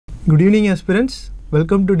Good evening aspirants,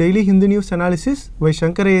 welcome to Daily Hindu News Analysis by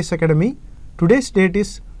Shankar IAS Academy. Today's date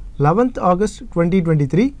is 11th August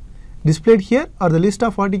 2023. Displayed here are the list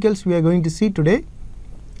of articles we are going to see today.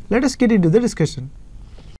 Let us get into the discussion.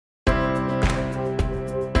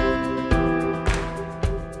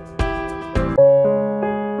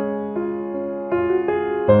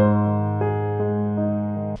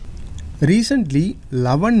 Recently,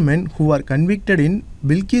 11 men who were convicted in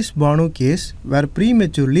Bilkis Banu case were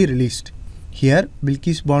prematurely released. Here,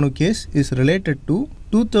 Bilkis Banu case is related to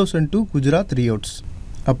 2002 Gujarat riots.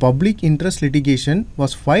 A public interest litigation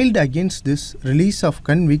was filed against this release of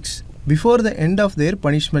convicts before the end of their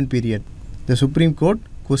punishment period. The Supreme Court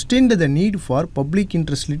questioned the need for public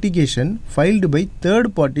interest litigation filed by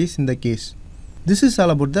third parties in the case. This is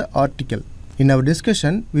all about the article. In our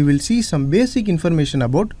discussion, we will see some basic information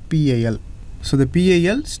about PIL. So the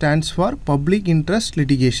PIL stands for Public Interest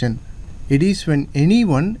Litigation. It is when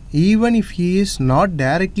anyone, even if he is not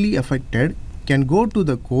directly affected, can go to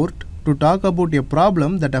the court to talk about a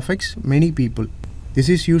problem that affects many people. This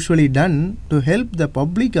is usually done to help the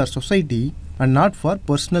public or society and not for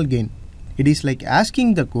personal gain. It is like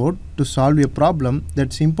asking the court to solve a problem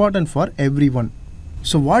that's important for everyone.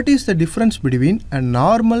 So what is the difference between a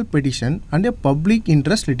normal petition and a public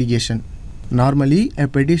interest litigation? Normally, a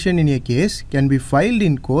petition in a case can be filed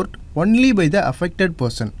in court only by the affected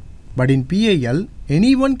person. But in PIL,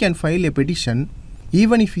 anyone can file a petition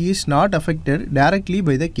even if he is not affected directly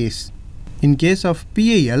by the case. In case of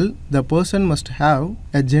PIL, the person must have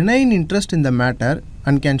a genuine interest in the matter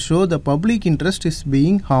and can show the public interest is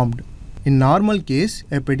being harmed. In normal case,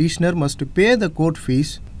 a petitioner must pay the court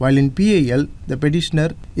fees, while in PIL, the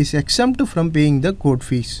petitioner is exempt from paying the court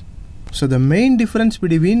fees. So the main difference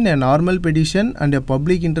between a normal petition and a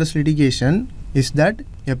public interest litigation is that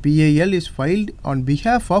a PIL is filed on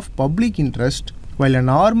behalf of public interest, while a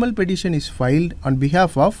normal petition is filed on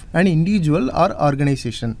behalf of an individual or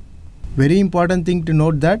organization. Very important thing to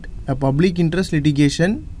note that a public interest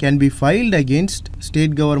litigation can be filed against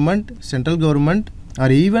state government, central government, or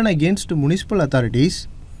even against municipal authorities,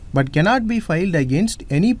 but cannot be filed against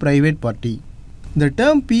any private party. The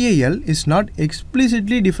term PIL is not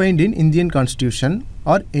explicitly defined in Indian Constitution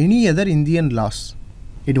or any other Indian laws.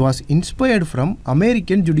 It was inspired from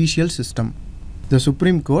American judicial system. The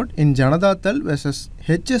Supreme Court in Janadatal vs.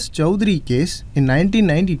 H.S. Chowdhury case in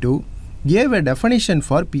 1992 gave a definition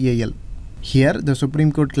for PIL. Here, the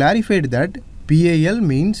Supreme Court clarified that PIL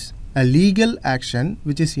means a legal action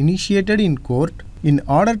which is initiated in court in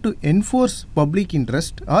order to enforce public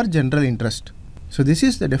interest or general interest. So this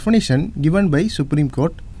is the definition given by Supreme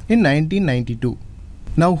Court in 1992.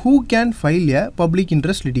 Now who can file a public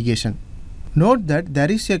interest litigation? Note that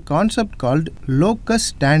there is a concept called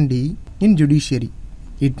locus standi in judiciary.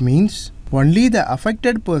 It means only the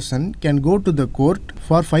affected person can go to the court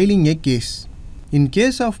for filing a case. In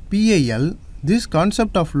case of PIL, this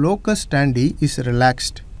concept of locus standi is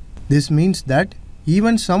relaxed. This means that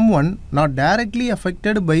even someone not directly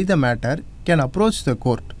affected by the matter can approach the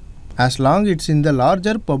court, as long it's in the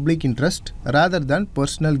larger public interest rather than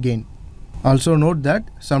personal gain. Also note that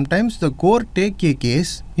sometimes the court take a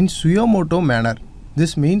case in suo motu manner.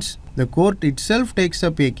 This means the court itself takes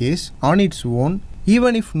up a case on its own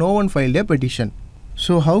even if no one filed a petition.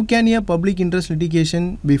 So how can a public interest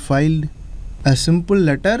litigation be filed? A simple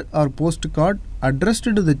letter or postcard addressed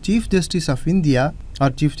to the Chief Justice of India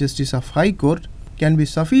or Chief Justice of High Court can be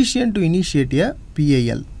sufficient to initiate a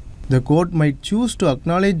PIL. The court might choose to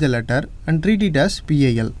acknowledge the letter and treat it as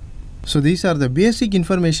PIL. So these are the basic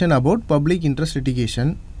information about public interest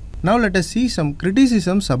litigation. Now let us see some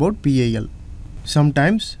criticisms about PIL.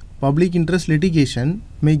 Sometimes public interest litigation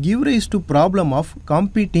may give rise to problem of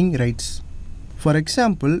competing rights. For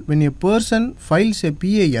example, when a person files a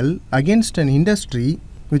PIL against an industry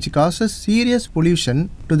which causes serious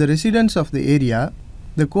pollution to the residents of the area,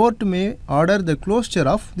 the court may order the closure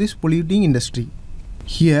of this polluting industry.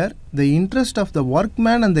 Here, the interest of the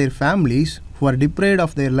workmen and their families who are deprived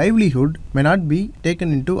of their livelihood may not be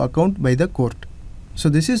taken into account by the court. So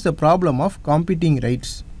this is the problem of competing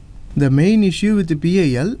rights. The main issue with the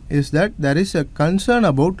PIL is that there is a concern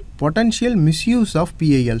about potential misuse of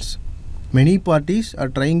PILs. Many parties are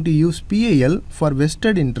trying to use PIL for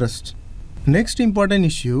vested interests. Next important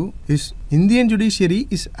issue is Indian judiciary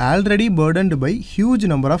is already burdened by huge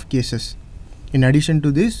number of cases. In addition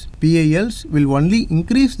to this, PILs will only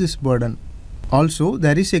increase this burden. Also,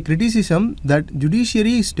 there is a criticism that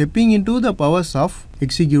judiciary is stepping into the powers of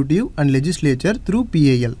executive and legislature through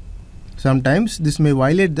PIL. Sometimes this may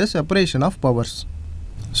violate the separation of powers.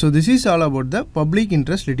 So this is all about the public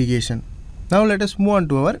interest litigation. Now let us move on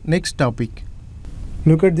to our next topic.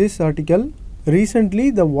 Look at this article. Recently,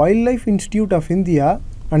 the Wildlife Institute of India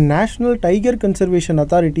and National Tiger Conservation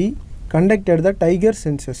Authority conducted the tiger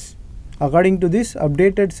census. According to this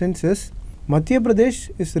updated census, Madhya Pradesh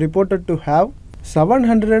is reported to have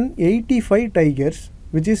 785 tigers,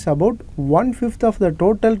 which is about 1/5 of the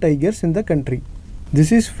total tigers in the country.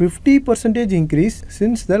 This is 50% increase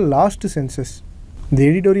since the last census. The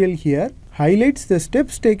editorial here highlights the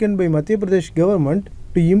steps taken by Madhya Pradesh government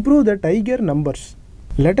to improve the tiger numbers.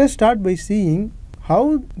 Let us start by seeing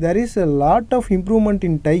how there is a lot of improvement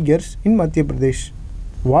in tigers in Madhya Pradesh.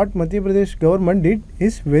 What Madhya Pradesh government did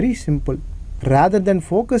is very simple. Rather than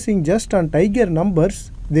focusing just on tiger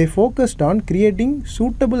numbers, they focused on creating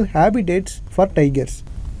suitable habitats for tigers.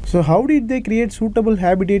 So how did they create suitable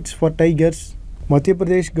habitats for tigers? Madhya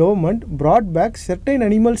Pradesh government brought back certain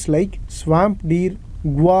animals like swamp deer,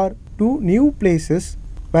 guar to new places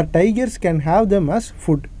where tigers can have them as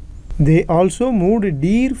food. They also moved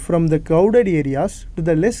deer from the crowded areas to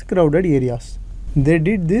the less crowded areas. They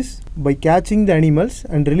did this by catching the animals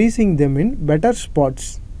and releasing them in better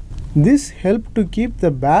spots. This helped to keep the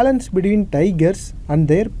balance between tigers and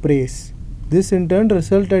their prey. This in turn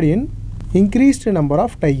resulted in increased number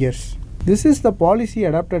of tigers. This is the policy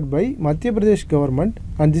adopted by Madhya Pradesh government,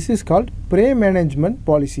 and this is called prey management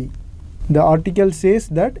policy. The article says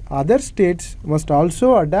that other states must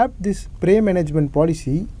also adopt this prey management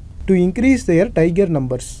policy to increase their tiger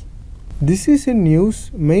numbers. This is in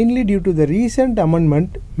news mainly due to the recent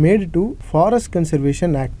amendment made to Forest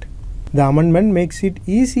Conservation Act. The amendment makes it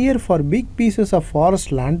easier for big pieces of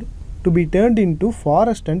forest land to be turned into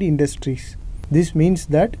forest and industries. This means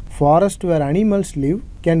that forest where animals live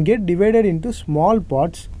can get divided into small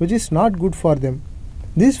parts, which is not good for them.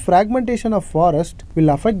 This fragmentation of forest will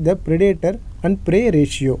affect the predator and prey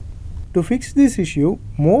ratio. To fix this issue,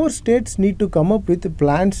 more states need to come up with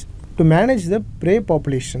plans to manage the prey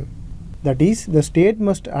population. That is, the state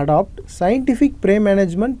must adopt scientific prey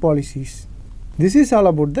management policies. This is all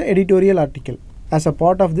about the editorial article. As a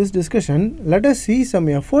part of this discussion, let us see some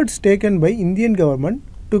efforts taken by Indian government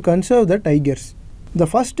to conserve the tigers. The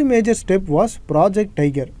first major step was Project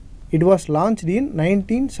Tiger. It was launched in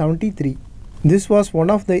 1973. This was one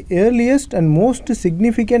of the earliest and most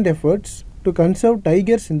significant efforts to conserve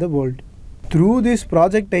tigers in the world. Through this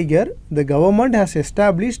Project Tiger, the government has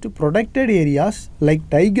established protected areas like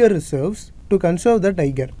tiger reserves to conserve the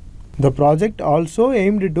tiger. The project also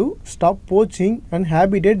aimed to stop poaching and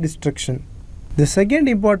habitat destruction. The second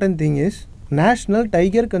important thing is National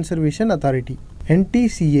Tiger Conservation Authority,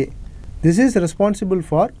 NTCA. This is responsible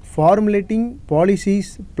for formulating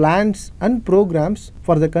policies, plans and programs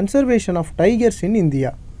for the conservation of tigers in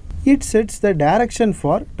India. It sets the direction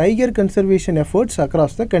for tiger conservation efforts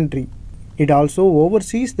across the country. It also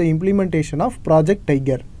oversees the implementation of Project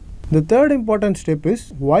Tiger. The third important step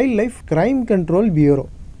is Wildlife Crime Control Bureau.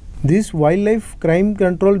 This Wildlife Crime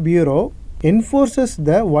Control Bureau enforces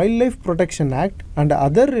the Wildlife Protection Act and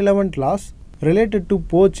other relevant laws related to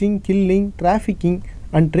poaching, killing, trafficking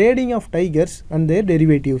and trading of tigers and their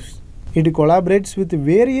derivatives. It collaborates with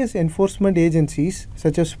various enforcement agencies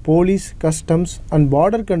such as police, customs and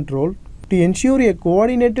border control to ensure a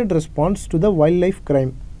coordinated response to the wildlife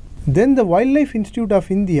crime. Then the Wildlife Institute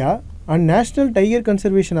of India and National Tiger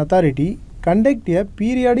Conservation Authority conduct a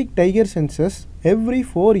periodic tiger census every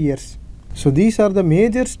 4 years. So these are the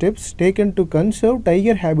major steps taken to conserve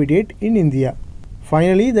tiger habitat in India.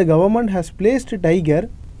 Finally, the government has placed tiger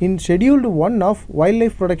in Scheduled 1 of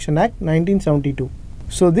Wildlife Protection Act 1972.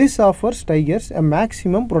 So this offers tigers a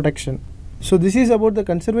maximum protection. So this is about the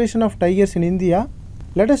conservation of tigers in India.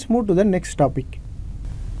 Let us move to the next topic.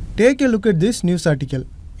 Take a look at this news article.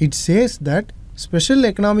 It says that special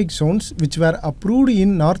economic zones which were approved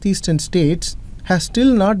in northeastern states have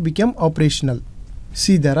still not become operational.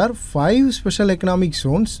 See, there are 5 special economic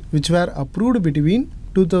zones which were approved between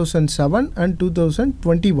 2007 and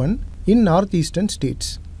 2021 in northeastern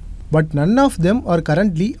states, but none of them are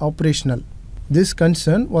currently operational. This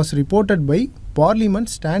concern was reported by Parliament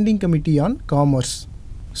Standing Committee on Commerce.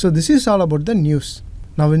 So this is all about the news.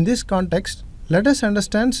 Now in this context, let us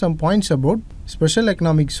understand some points about special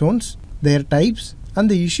economic zones, their types and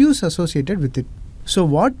the issues associated with it. So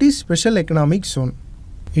what is special economic zone?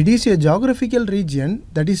 It is a geographical region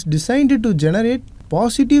that is designed to generate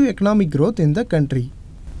positive economic growth in the country.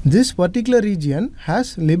 This particular region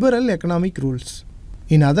has liberal economic rules.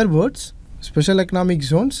 In other words, special economic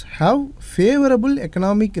zones have favorable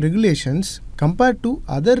economic regulations compared to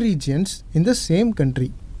other regions in the same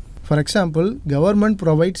country. For example, government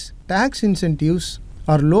provides tax incentives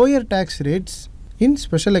or lower tax rates in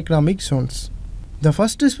special economic zones. The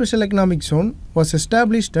first special economic zone was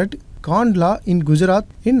established at Kandla in Gujarat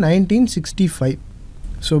in 1965.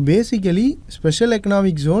 So basically, special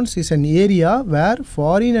economic zones is an area where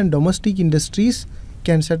foreign and domestic industries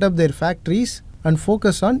can set up their factories and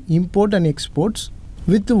focus on import and exports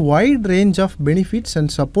with a wide range of benefits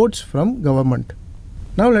and supports from government.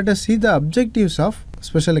 Now let us see the objectives of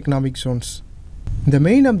special economic zones. The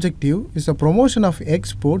main objective is the promotion of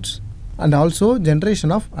exports and also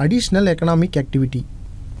generation of additional economic activity.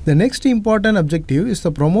 The next important objective is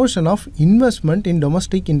the promotion of investment in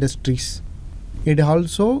domestic industries. It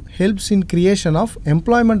also helps in creation of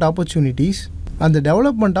employment opportunities and the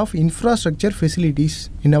development of infrastructure facilities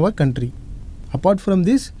in our country. Apart from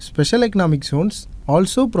this, special economic zones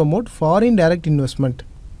also promote foreign direct investment.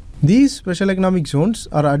 These special economic zones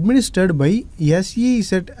are administered by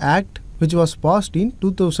SEZ Act, which was passed in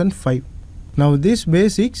 2005. Now with these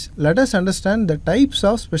basics, let us understand the types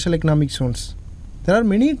of special economic zones. There are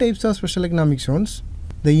many types of special economic zones.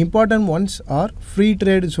 The important ones are free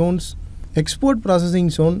trade zones, export processing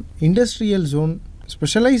zone, industrial zone,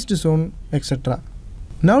 specialized zone, etc.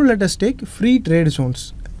 Now let us take free trade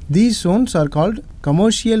zones. These zones are called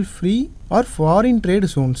commercial free or foreign trade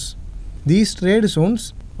zones. These trade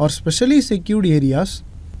zones are specially secured areas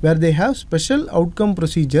where they have special outcome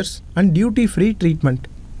procedures and duty-free treatment.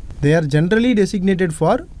 They are generally designated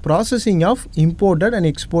for processing of imported and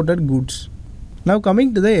exported goods. Now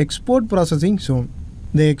coming to the export processing zone.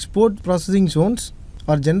 The export processing zones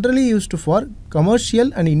are generally used for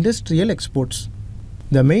commercial and industrial exports.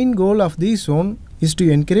 The main goal of this zone is to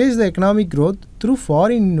encourage the economic growth through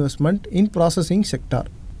foreign investment in processing sector.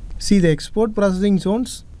 See, the export processing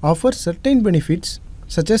zones offer certain benefits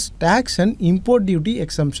such as tax and import duty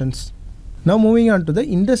exemptions. Now moving on to the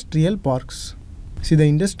industrial parks. See, the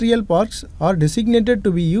industrial parks are designated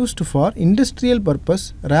to be used for industrial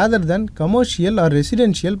purpose rather than commercial or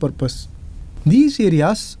residential purpose. These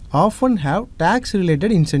areas often have tax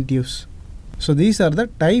related incentives. So these are the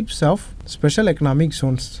types of special economic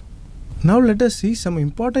zones. Now let us see some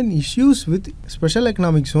important issues with special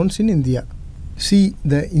economic zones in India. See,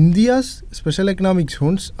 the India's special economic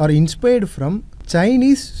zones are inspired from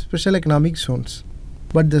Chinese special economic zones.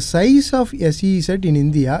 But the size of SEZ in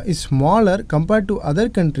India is smaller compared to other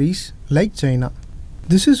countries like China.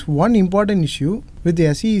 This is one important issue with the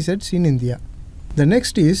SEZs in India. The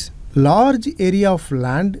next is large area of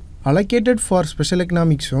land allocated for special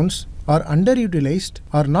economic zones are underutilized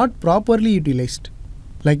or not properly utilized.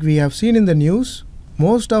 Like we have seen in the news,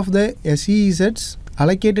 most of the SEZs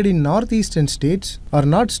allocated in northeastern states are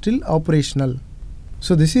not still operational.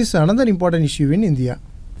 So this is another important issue in India.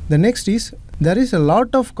 The next is there is a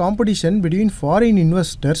lot of competition between foreign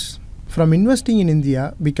investors from investing in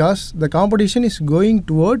India because the competition is going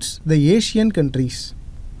towards the Asian countries.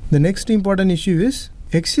 The next important issue is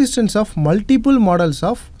existence of multiple models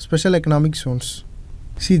of special economic zones.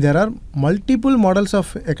 See, there are multiple models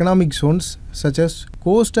of economic zones such as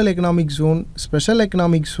coastal economic zone, special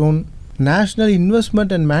economic zone, national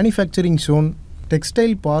investment and manufacturing zone,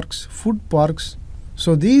 textile parks, food parks.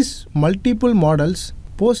 So these multiple models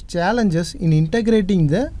pose challenges in integrating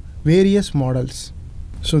the various models.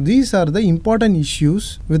 So these are the important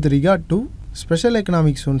issues with regard to special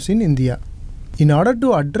economic zones in India. In order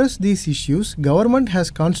to address these issues, government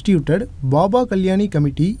has constituted Baba Kalyani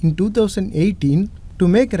Committee in 2018 to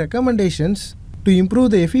make recommendations to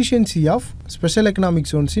improve the efficiency of special economic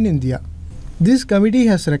zones in India. This committee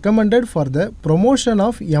has recommended for the promotion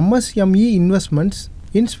of MSME investments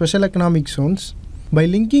in special economic zones by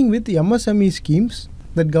linking with MSME schemes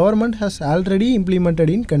that government has already implemented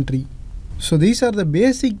in country. So these are the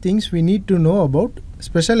basic things we need to know about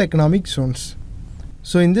special economic zones.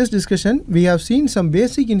 So in this discussion, we have seen some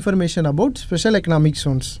basic information about special economic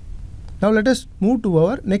zones. Now let us move to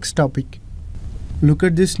our next topic. Look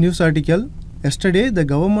at this news article. Yesterday, the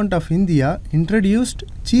Government of India introduced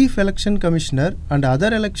Chief Election Commissioner and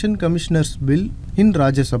Other Election Commissioners Bill in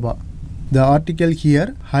Rajya Sabha. The article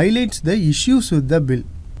here highlights the issues with the bill.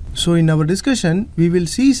 So in our discussion, we will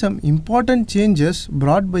see some important changes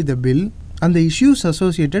brought by the bill and the issues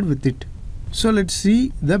associated with it. So let's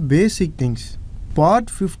see the basic things. Part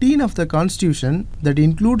 15 of the Constitution, that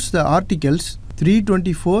includes the articles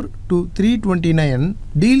 324 to 329,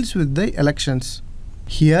 deals with the elections.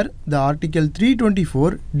 Here, the article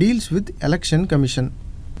 324 deals with Election Commission.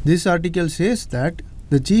 This article says that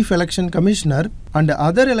the Chief Election Commissioner and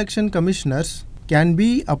other election commissioners can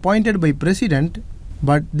be appointed by President,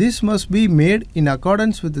 but this must be made in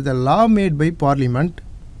accordance with the law made by Parliament.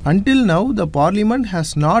 Until now, the Parliament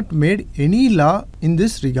has not made any law in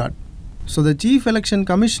this regard. So the Chief Election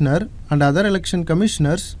Commissioner and other election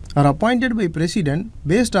commissioners are appointed by President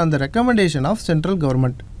based on the recommendation of central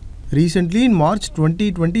government. Recently in March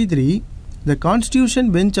 2023, the Constitution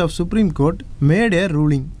Bench of Supreme Court made a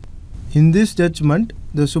ruling. In this judgment,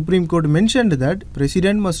 the Supreme Court mentioned that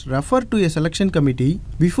President must refer to a selection committee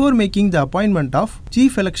before making the appointment of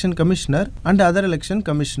Chief Election Commissioner and other election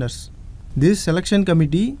commissioners. This selection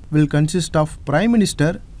committee will consist of Prime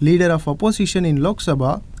Minister, Leader of Opposition in Lok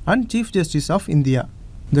Sabha and Chief Justice of India.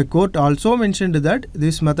 The court also mentioned that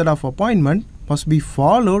this method of appointment must be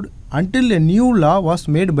followed until a new law was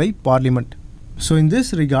made by Parliament. So in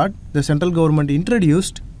this regard, the central government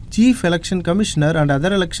introduced Chief Election Commissioner and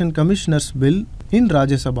Other Election Commissioners Bill in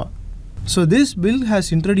Rajya Sabha. So this bill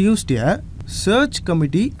has introduced a search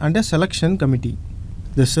committee and a selection committee.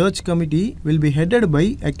 The search committee will be headed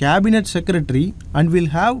by a cabinet secretary and will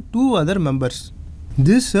have 2 other members.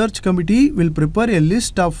 This search committee will prepare a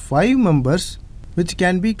list of 5 members which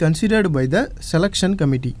can be considered by the selection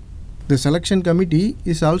committee. The selection committee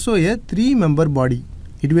is also a 3-member body.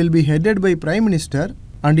 It will be headed by Prime Minister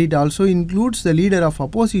and it also includes the Leader of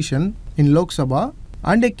Opposition in Lok Sabha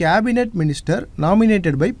and a cabinet minister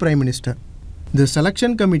nominated by Prime Minister. The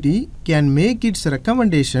selection committee can make its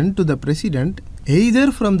recommendation to the President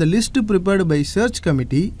either from the list prepared by search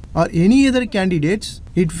committee or any other candidates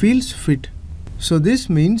it feels fit. So this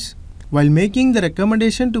means while making the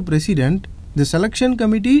recommendation to President, the selection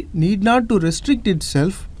committee need not to restrict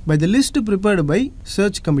itself by the list prepared by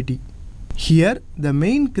search committee. Here the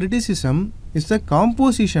main criticism is the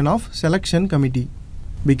composition of selection committee,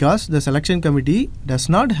 because the selection committee does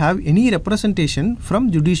not have any representation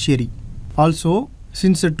from judiciary. Also,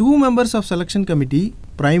 since the 2 members of selection committee,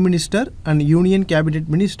 Prime Minister and Union Cabinet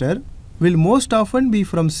Minister, will most often be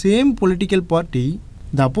from same political party,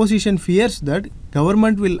 the opposition fears that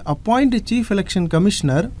government will appoint a Chief Election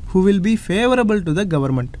Commissioner who will be favorable to the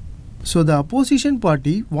government. So the opposition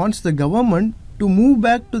party wants the government to move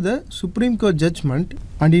back to the Supreme Court judgment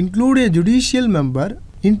and include a judicial member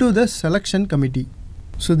into the selection committee.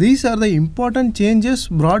 So these are the important changes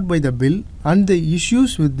brought by the bill and the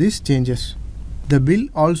issues with these changes. The bill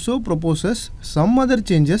also proposes some other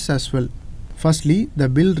changes as well. Firstly, the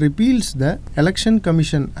bill repeals the Election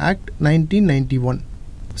Commission Act 1991.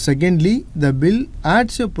 Secondly, the bill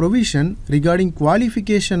adds a provision regarding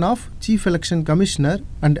qualification of Chief Election Commissioner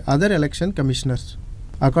and other election commissioners.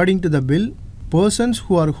 According to the bill, persons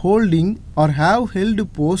who are holding or have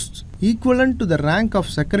held posts equivalent to the rank of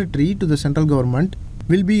Secretary to the central government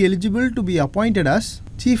will be eligible to be appointed as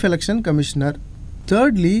Chief Election Commissioner.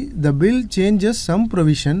 Thirdly, the bill changes some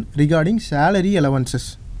provision regarding salary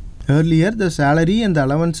allowances. Earlier, the salary and the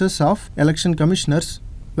allowances of election commissioners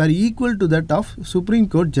were equal to that of Supreme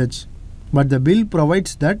Court judge. But the bill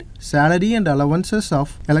provides that salary and allowances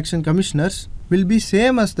of election commissioners will be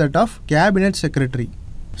same as that of Cabinet Secretary.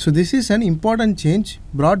 So this is an important change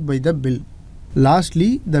brought by the bill.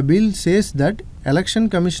 Lastly, the bill says that election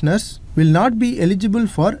commissioners will not be eligible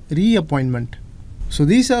for reappointment. So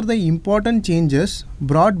these are the important changes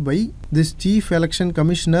brought by this Chief Election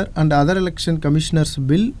Commissioner and Other Election Commissioners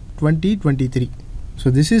Bill 2023. So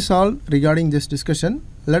this is all regarding this discussion.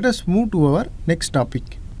 Let us move to our next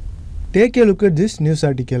topic. Take a look at this news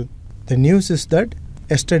article. The news is that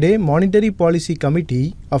yesterday Monetary Policy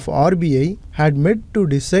Committee of RBI had met to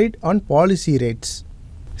decide on policy rates.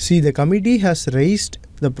 See, the committee has raised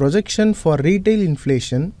the projection for retail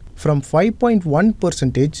inflation from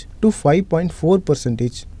 5.1% to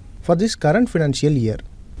 5.4% for this current financial year.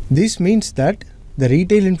 This means that the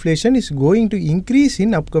retail inflation is going to increase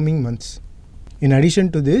in upcoming months. In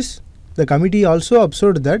addition to this, the committee also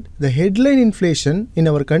observed that the headline inflation in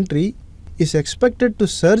our country is expected to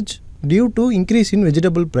surge due to increase in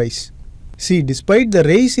vegetable price. See, despite the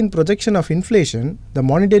rise in projection of inflation, the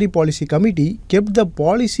Monetary Policy Committee kept the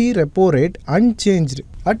policy repo rate unchanged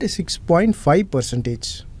at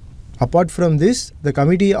 6.5%. Apart from this, the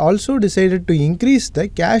committee also decided to increase the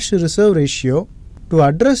cash reserve ratio to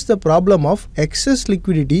address the problem of excess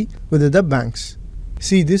liquidity with the banks.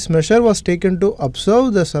 See, this measure was taken to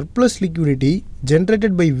observe the surplus liquidity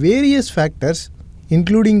generated by various factors,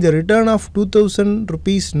 including the return of 2000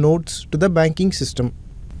 rupees notes to the banking system.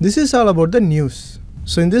 This is all about the news.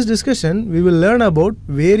 So in this discussion, we will learn about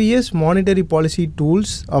various monetary policy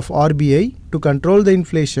tools of RBI to control the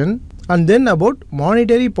inflation, and then about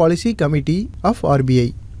Monetary Policy Committee of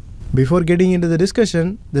RBI. Before getting into the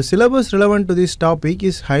discussion, the syllabus relevant to this topic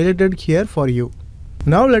is highlighted here for you.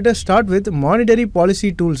 Now let us start with Monetary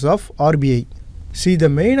Policy Tools of RBI. See, the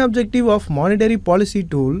main objective of Monetary Policy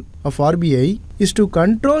Tool of RBI is to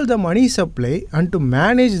control the money supply and to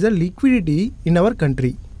manage the liquidity in our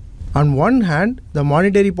country. On one hand, the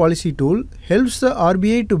Monetary Policy Tool helps the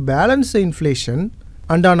RBI to balance the inflation,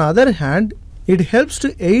 and on the other hand, It helps to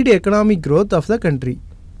aid economic growth of the country.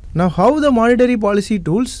 Now, how the monetary policy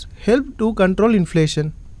tools help to control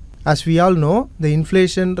inflation? As we all know, the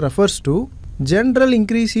inflation refers to general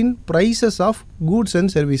increase in prices of goods and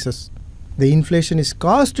services. The inflation is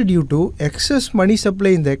caused due to excess money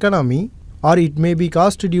supply in the economy, or it may be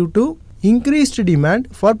caused due to increased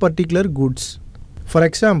demand for particular goods. For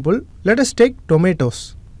example, let us take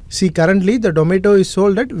tomatoes. See, currently the tomato is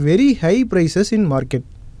sold at very high prices in market.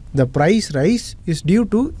 The price rise is due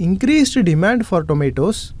to increased demand for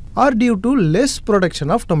tomatoes or due to less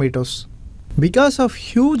production of tomatoes. Because of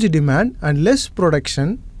huge demand and less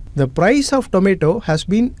production, the price of tomato has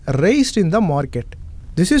been raised in the market.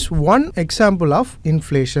 This is one example of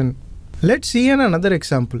inflation. Let's see another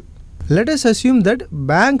example. Let us assume that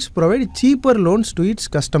banks provide cheaper loans to its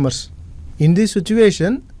customers. In this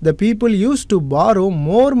situation, the people used to borrow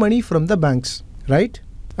more money from the banks, right?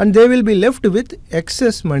 And they will be left with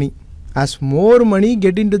excess money. As more money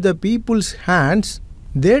get into the people's hands,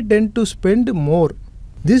 they tend to spend more.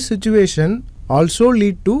 This situation also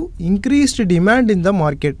lead to increased demand in the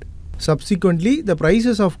market. Subsequently, the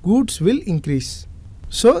prices of goods will increase.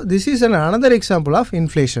 So, this is another example of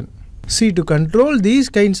inflation. See, to control these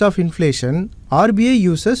kinds of inflation, RBI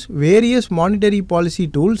uses various monetary policy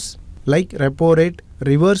tools like repo rate,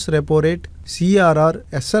 reverse repo rate, CRR,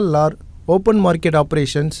 SLR, open market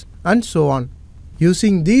operations, and so on.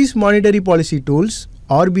 Using these monetary policy tools,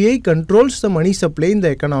 RBI controls the money supply in the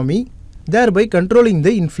economy, thereby controlling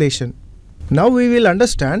the inflation. Now we will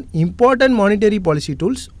understand important monetary policy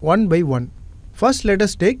tools one by one. First, let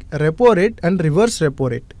us take repo rate and reverse repo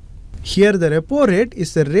rate. Here the repo rate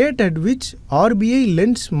is the rate at which RBI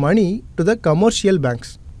lends money to the commercial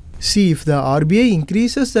banks. See, if the RBI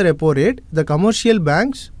increases the repo rate, the commercial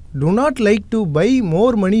banks do not like to buy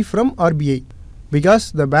more money from RBI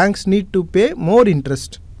because the banks need to pay more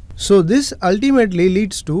interest. So this ultimately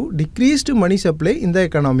leads to decreased money supply in the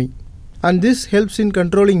economy, and this helps in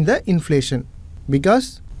controlling the inflation.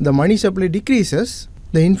 Because the money supply decreases,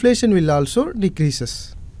 the inflation will also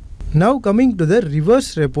decreases. Now coming to the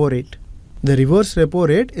reverse repo rate. The reverse repo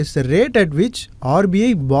rate is the rate at which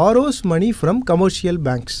RBI borrows money from commercial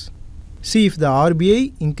banks. See, if the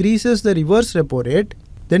RBI increases the reverse repo rate,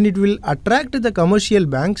 then it will attract the commercial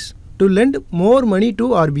banks to lend more money to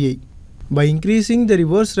RBI. By increasing the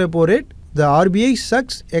reverse repo rate, the RBI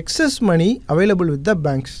sucks excess money available with the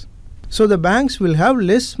banks. So the banks will have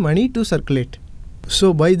less money to circulate.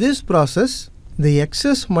 So by this process, the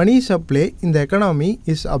excess money supply in the economy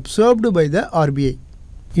is absorbed by the RBI.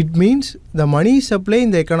 It means the money supply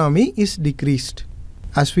in the economy is decreased.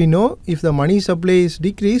 As we know, if the money supply is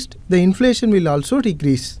decreased, the inflation will also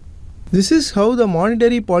decrease. This is how the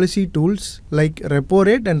monetary policy tools like repo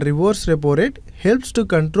rate and reverse repo rate helps to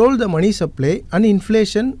control the money supply and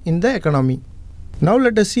inflation in the economy. Now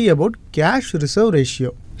let us see about cash reserve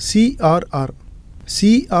ratio, CRR.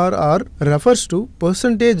 CRR refers to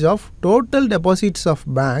percentage of total deposits of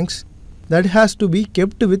banks that has to be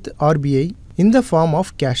kept with RBI in the form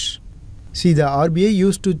of cash. See, the RBI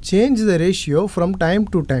used to change the ratio from time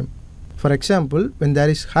to time. For example, when there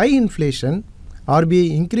is high inflation, RBI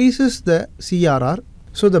increases the CRR,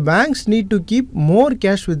 so the banks need to keep more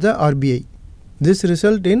cash with the RBI. This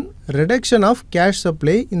results in reduction of cash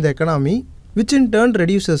supply in the economy, which in turn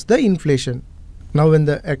reduces the inflation. Now when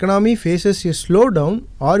the economy faces a slowdown,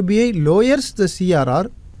 RBI lowers the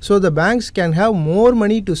CRR, so the banks can have more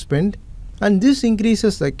money to spend, and this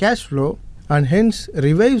increases the cash flow and hence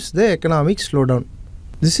revives the economic slowdown.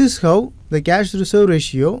 This is how the cash reserve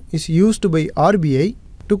ratio is used by RBI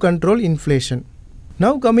to control inflation.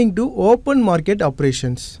 Now coming to open market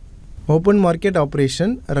operations. Open market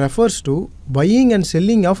operation refers to buying and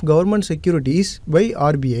selling of government securities by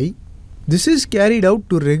RBI. This is carried out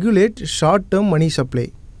to regulate short-term money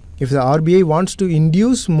supply. If the RBI wants to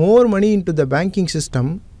induce more money into the banking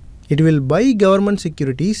system, it will buy government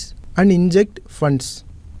securities and inject funds.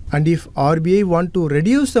 And if RBI want to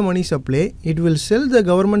reduce the money supply, it will sell the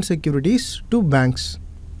government securities to banks.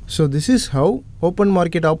 So this is how open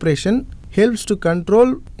market operation helps to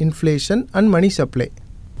control inflation and money supply.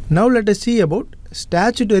 Now let us see about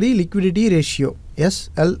statutory liquidity ratio,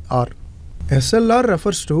 SLR. SLR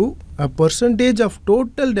refers to a percentage of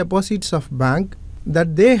total deposits of bank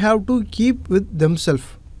that they have to keep with themselves.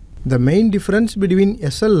 The main difference between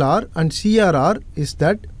SLR and CRR is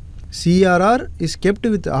that CRR is kept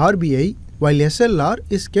with RBI while SLR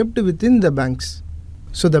is kept within the banks.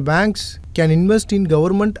 So the banks can invest in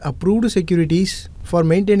government approved securities for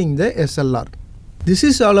maintaining the SLR. This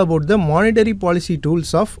is all about the monetary policy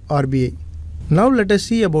tools of RBI. Now let us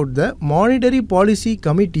see about the Monetary Policy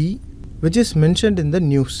Committee, which is mentioned in the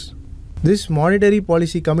news. This Monetary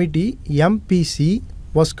Policy Committee MPC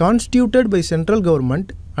was constituted by central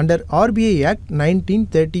government under RBI Act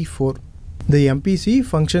 1934. The MPC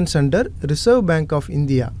functions under Reserve Bank of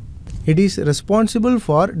India. It is responsible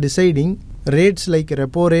for deciding rates like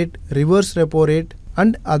repo rate, reverse repo rate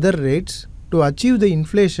and other rates to achieve the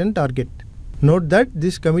inflation target. Note that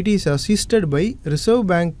this committee is assisted by Reserve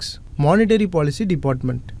Bank's Monetary Policy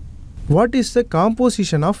Department. What is the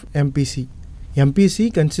composition of MPC?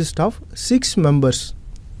 MPC consists of 6 members.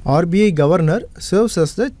 RBI Governor serves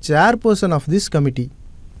as the chairperson of this committee.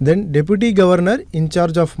 Then Deputy Governor in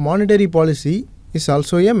charge of monetary policy is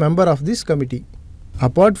also a member of this committee.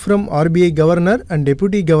 Apart from RBI Governor and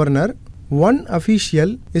Deputy Governor, one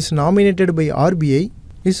official is nominated by RBI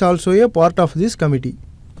is also a part of this committee.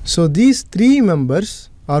 So these 3 members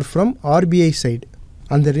are from RBI side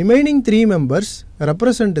and the remaining 3 members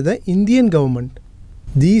represent the Indian government.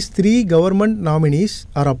 These 3 government nominees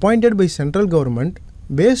are appointed by central government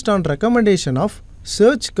based on recommendation of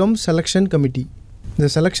Search-cum-Selection Committee. The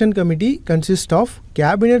selection committee consists of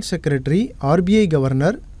Cabinet Secretary, RBI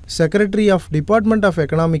Governor, Secretary of Department of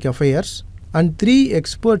Economic Affairs and 3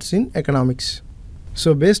 experts in economics.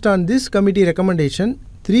 So based on this committee recommendation,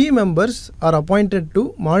 3 members are appointed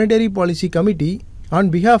to Monetary Policy Committee on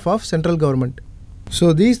behalf of central government.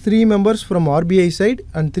 So these 3 members from RBI side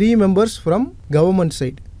and 3 members from government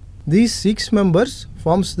side. These 6 members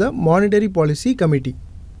forms the Monetary Policy Committee.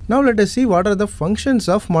 Now let us see what are the functions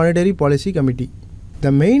of Monetary Policy Committee.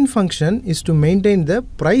 The main function is to maintain the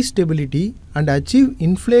price stability and achieve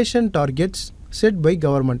inflation targets set by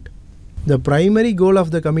government. The primary goal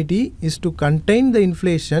of the committee is to contain the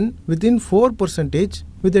inflation within 4%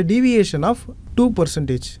 with a deviation of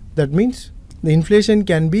 2%. That means the inflation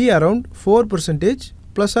can be around 4%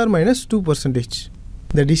 plus or minus 2%.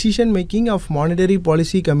 The decision making of Monetary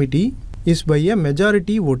Policy Committee is by a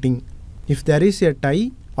majority voting. If there is a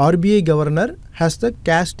tie, RBI Governor has the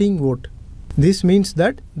casting vote. This means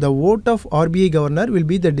that the vote of RBI Governor will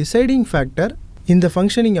be the deciding factor in the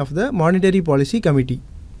functioning of the Monetary Policy Committee.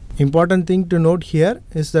 Important thing to note here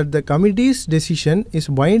is that the committee's decision is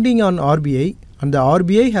binding on RBI and the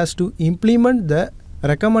RBI has to implement the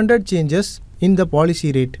recommended changes in the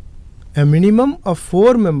policy rate. A minimum of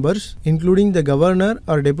 4 members including the governor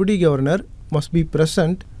or deputy governor must be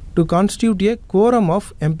present to constitute a quorum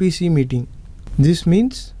of MPC meeting. This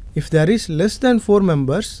means if there is less than 4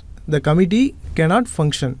 members, the committee cannot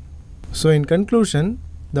function. So in conclusion,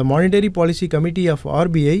 the Monetary Policy Committee of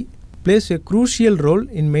RBI plays a crucial role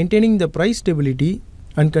in maintaining the price stability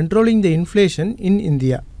and controlling the inflation in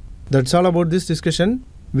India. That's all about this discussion.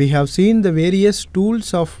 We have seen the various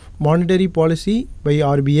tools of monetary policy by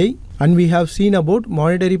RBI and we have seen about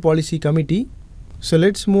Monetary Policy Committee. So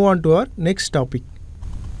let's move on to our next topic.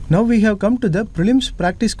 Now we have come to the prelims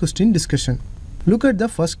practice question discussion. Look at the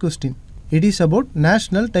first question. It is about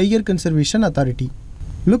National Tiger Conservation Authority.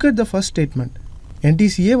 Look at the first statement.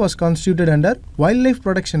 NTCA was constituted under Wildlife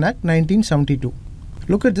Protection Act 1972.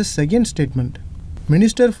 Look at the second statement.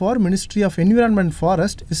 Minister for Ministry of Environment and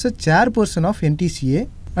Forest is a chairperson of NTCA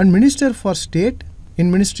and Minister for State in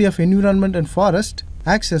Ministry of Environment and Forest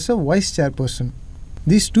acts as a vice chairperson.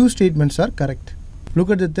 These 2 statements are correct. Look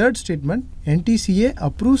at the third statement. NTCA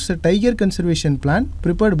approves a tiger conservation plan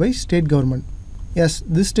prepared by state government. Yes,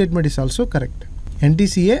 this statement is also correct.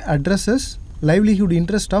 NTCA addresses livelihood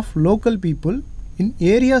interest of local people in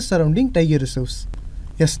areas surrounding tiger reserves.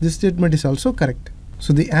 Yes, this statement is also correct.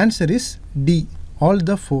 So the answer is D, all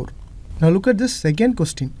the 4. Now look at this second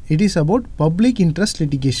question. It is about public interest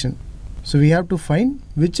litigation. So we have to find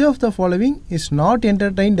which of the following is not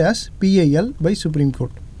entertained as PIL by Supreme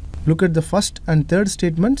Court. Look at the first and third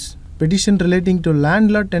statements. Petition relating to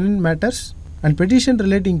landlord-tenant matters and petition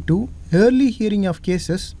relating to early hearing of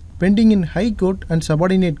cases pending in High Court and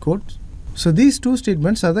subordinate courts. So these 2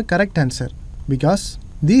 statements are the correct answer because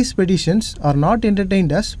these petitions are not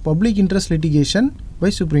entertained as public interest litigation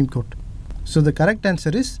by Supreme Court. So the correct answer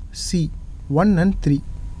is C, 1 and 3.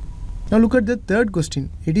 Now look at the third question.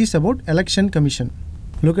 It is about Election Commission.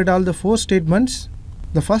 Look at all the 4 statements.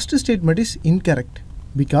 The first statement is incorrect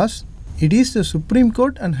because it is the Supreme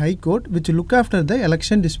Court and High Court which look after the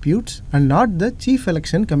election disputes and not the Chief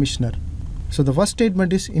Election Commissioner. So the first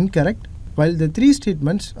statement is incorrect while the 3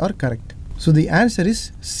 statements are correct. So the answer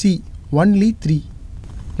is C, only 3.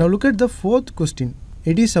 Now look at the fourth question.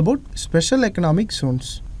 It is about special economic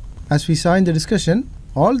zones. As we saw in the discussion,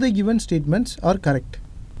 all the given statements are correct.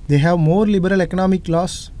 They have more liberal economic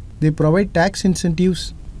laws, they provide tax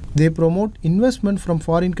incentives, they promote investment from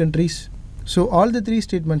foreign countries. So all the 3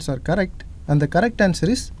 statements are correct and the correct answer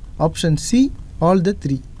is option C, all the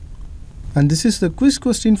 3. And this is the quiz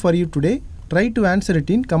question for you today. Try to answer it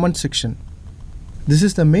in comment section. This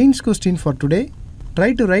is the mains question for today.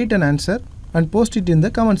 Try to write an answer and post it in the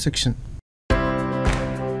comment section.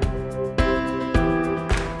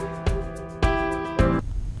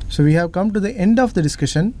 So we have come to the end of the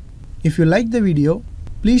discussion. If you like the video,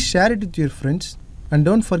 please share it with your friends and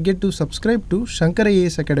don't forget to subscribe to Shankar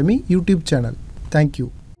IAS Academy YouTube channel. Thank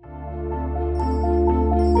you.